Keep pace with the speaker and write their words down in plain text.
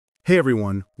Hey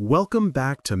everyone, welcome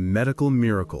back to Medical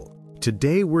Miracle.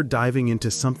 Today we're diving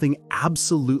into something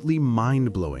absolutely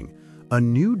mind-blowing, a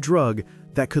new drug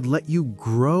that could let you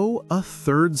grow a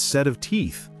third set of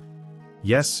teeth.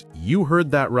 Yes, you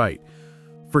heard that right.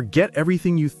 Forget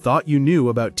everything you thought you knew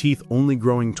about teeth only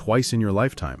growing twice in your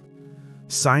lifetime.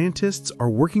 Scientists are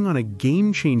working on a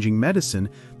game-changing medicine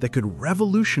that could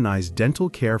revolutionize dental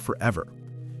care forever.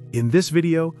 In this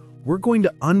video, we're going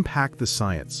to unpack the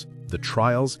science, the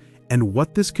trials, and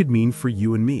what this could mean for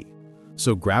you and me.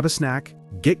 So grab a snack,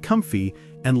 get comfy,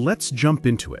 and let's jump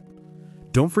into it.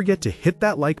 Don't forget to hit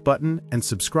that like button and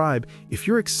subscribe if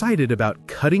you're excited about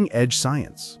cutting-edge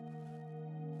science.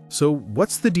 So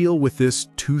what's the deal with this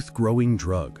tooth-growing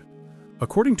drug?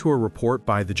 According to a report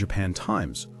by the Japan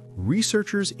Times,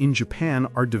 researchers in Japan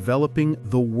are developing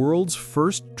the world's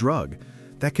first drug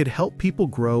that could help people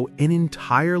grow an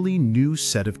entirely new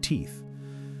set of teeth.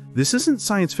 This isn't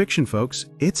science fiction, folks,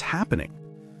 it's happening.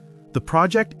 The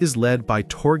project is led by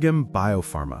Torgem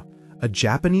Biopharma, a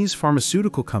Japanese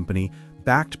pharmaceutical company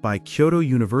backed by Kyoto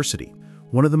University,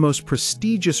 one of the most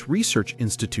prestigious research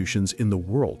institutions in the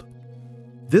world.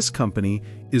 This company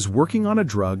is working on a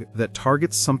drug that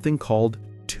targets something called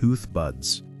tooth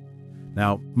buds.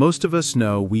 Now, most of us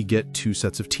know we get two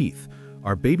sets of teeth,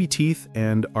 our baby teeth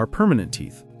and our permanent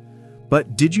teeth.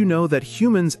 But did you know that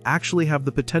humans actually have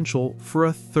the potential for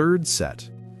a third set?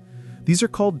 These are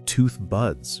called tooth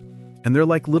buds, and they're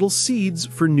like little seeds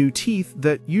for new teeth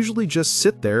that usually just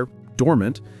sit there,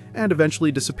 dormant, and eventually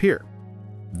disappear.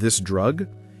 This drug,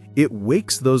 it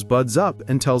wakes those buds up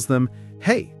and tells them,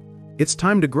 hey, it's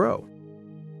time to grow.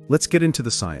 Let's get into the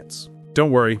science.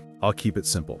 Don't worry, I'll keep it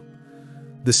simple.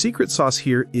 The secret sauce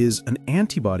here is an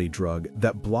antibody drug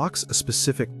that blocks a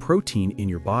specific protein in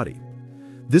your body.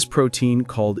 This protein,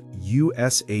 called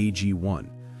USAG1,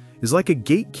 is like a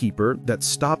gatekeeper that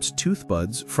stops tooth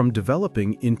buds from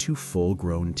developing into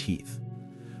full-grown teeth.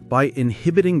 By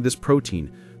inhibiting this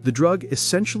protein, the drug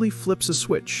essentially flips a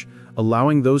switch,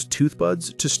 allowing those tooth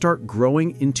buds to start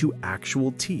growing into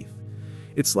actual teeth.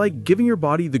 It's like giving your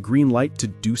body the green light to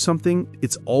do something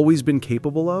it's always been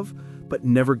capable of, but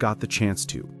never got the chance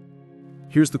to.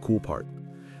 Here's the cool part.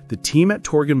 The team at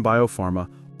Torgem Biopharma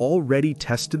already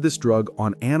tested this drug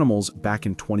on animals back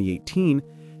in 2018,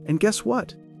 and guess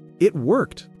what? It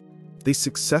worked. They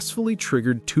successfully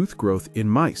triggered tooth growth in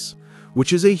mice,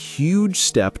 which is a huge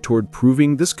step toward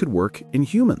proving this could work in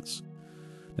humans.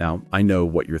 Now, I know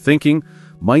what you're thinking.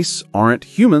 Mice aren't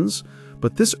humans,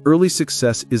 but this early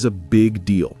success is a big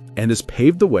deal and has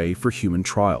paved the way for human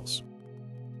trials.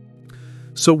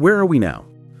 So where are we now?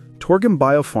 Torgem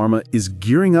Biopharma is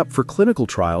gearing up for clinical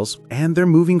trials, and they're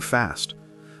moving fast.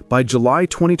 By July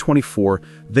 2024,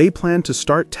 they plan to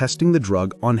start testing the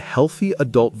drug on healthy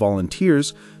adult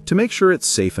volunteers to make sure it's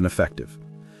safe and effective.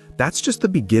 That's just the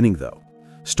beginning, though.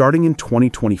 Starting in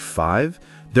 2025,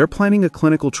 they're planning a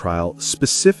clinical trial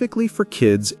specifically for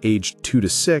kids aged 2 to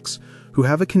 6 who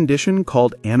have a condition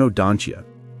called anodontia.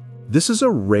 This is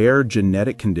a rare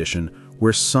genetic condition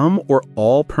where some or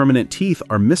all permanent teeth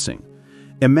are missing.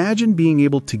 Imagine being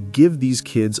able to give these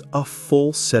kids a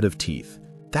full set of teeth.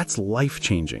 That's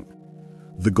life-changing.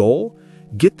 The goal?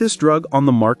 Get this drug on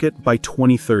the market by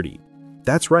 2030.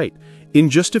 That's right. In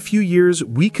just a few years,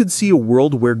 we could see a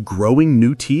world where growing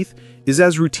new teeth is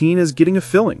as routine as getting a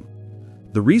filling.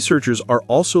 The researchers are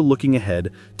also looking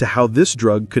ahead to how this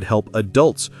drug could help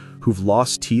adults who've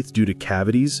lost teeth due to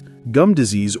cavities, gum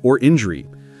disease, or injury.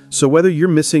 So whether you're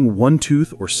missing one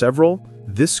tooth or several,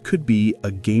 this could be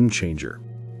a game changer.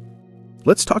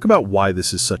 Let's talk about why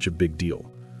this is such a big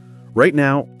deal. Right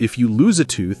now, if you lose a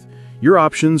tooth, your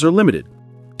options are limited: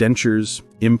 dentures,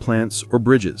 implants, or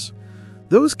bridges.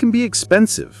 Those can be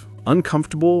expensive,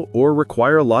 uncomfortable, or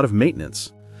require a lot of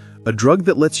maintenance. A drug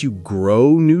that lets you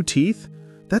grow new teeth?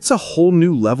 That's a whole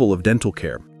new level of dental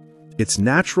care. It's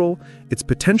natural, it's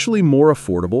potentially more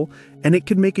affordable, and it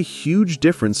can make a huge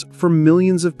difference for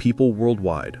millions of people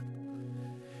worldwide.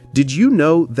 Did you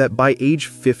know that by age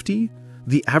 50,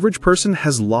 the average person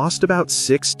has lost about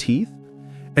 6 teeth?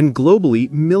 And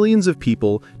globally, millions of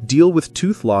people deal with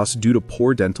tooth loss due to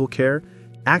poor dental care,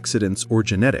 accidents, or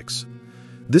genetics.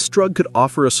 This drug could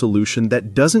offer a solution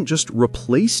that doesn't just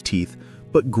replace teeth,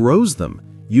 but grows them,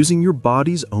 using your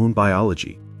body's own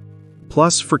biology.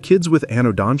 Plus, for kids with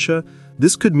anodontia,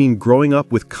 this could mean growing up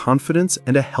with confidence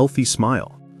and a healthy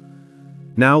smile.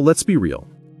 Now, let's be real.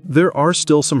 There are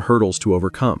still some hurdles to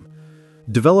overcome.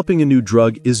 Developing a new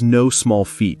drug is no small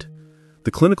feat. The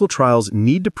clinical trials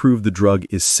need to prove the drug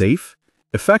is safe,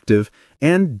 effective,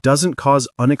 and doesn't cause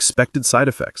unexpected side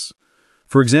effects.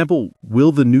 For example,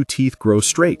 will the new teeth grow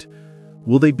straight?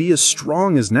 Will they be as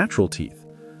strong as natural teeth?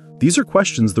 These are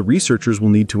questions the researchers will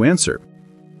need to answer.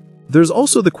 There's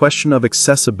also the question of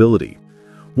accessibility.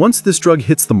 Once this drug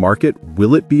hits the market,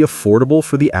 will it be affordable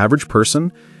for the average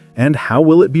person? And how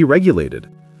will it be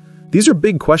regulated? These are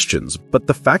big questions, but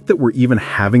the fact that we're even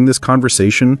having this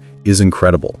conversation is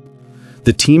incredible.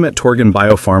 The team at Torgen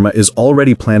Biopharma is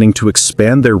already planning to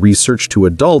expand their research to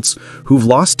adults who've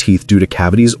lost teeth due to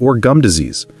cavities or gum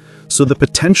disease, so the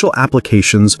potential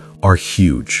applications are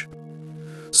huge.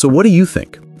 So what do you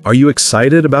think? Are you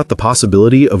excited about the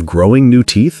possibility of growing new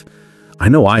teeth? I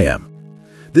know I am.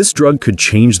 This drug could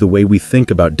change the way we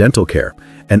think about dental care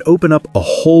and open up a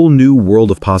whole new world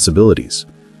of possibilities.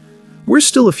 We're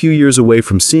still a few years away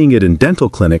from seeing it in dental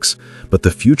clinics, but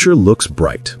the future looks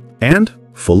bright and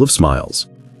full of smiles.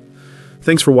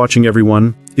 Thanks for watching,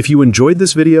 everyone. If you enjoyed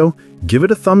this video, give it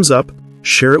a thumbs up,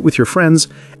 share it with your friends,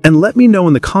 and let me know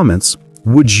in the comments,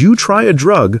 would you try a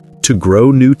drug to grow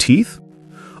new teeth?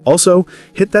 Also,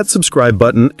 hit that subscribe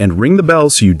button and ring the bell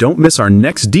so you don't miss our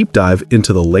next deep dive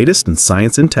into the latest in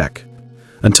science and tech.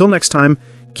 Until next time,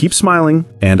 keep smiling,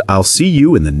 and I'll see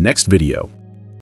you in the next video.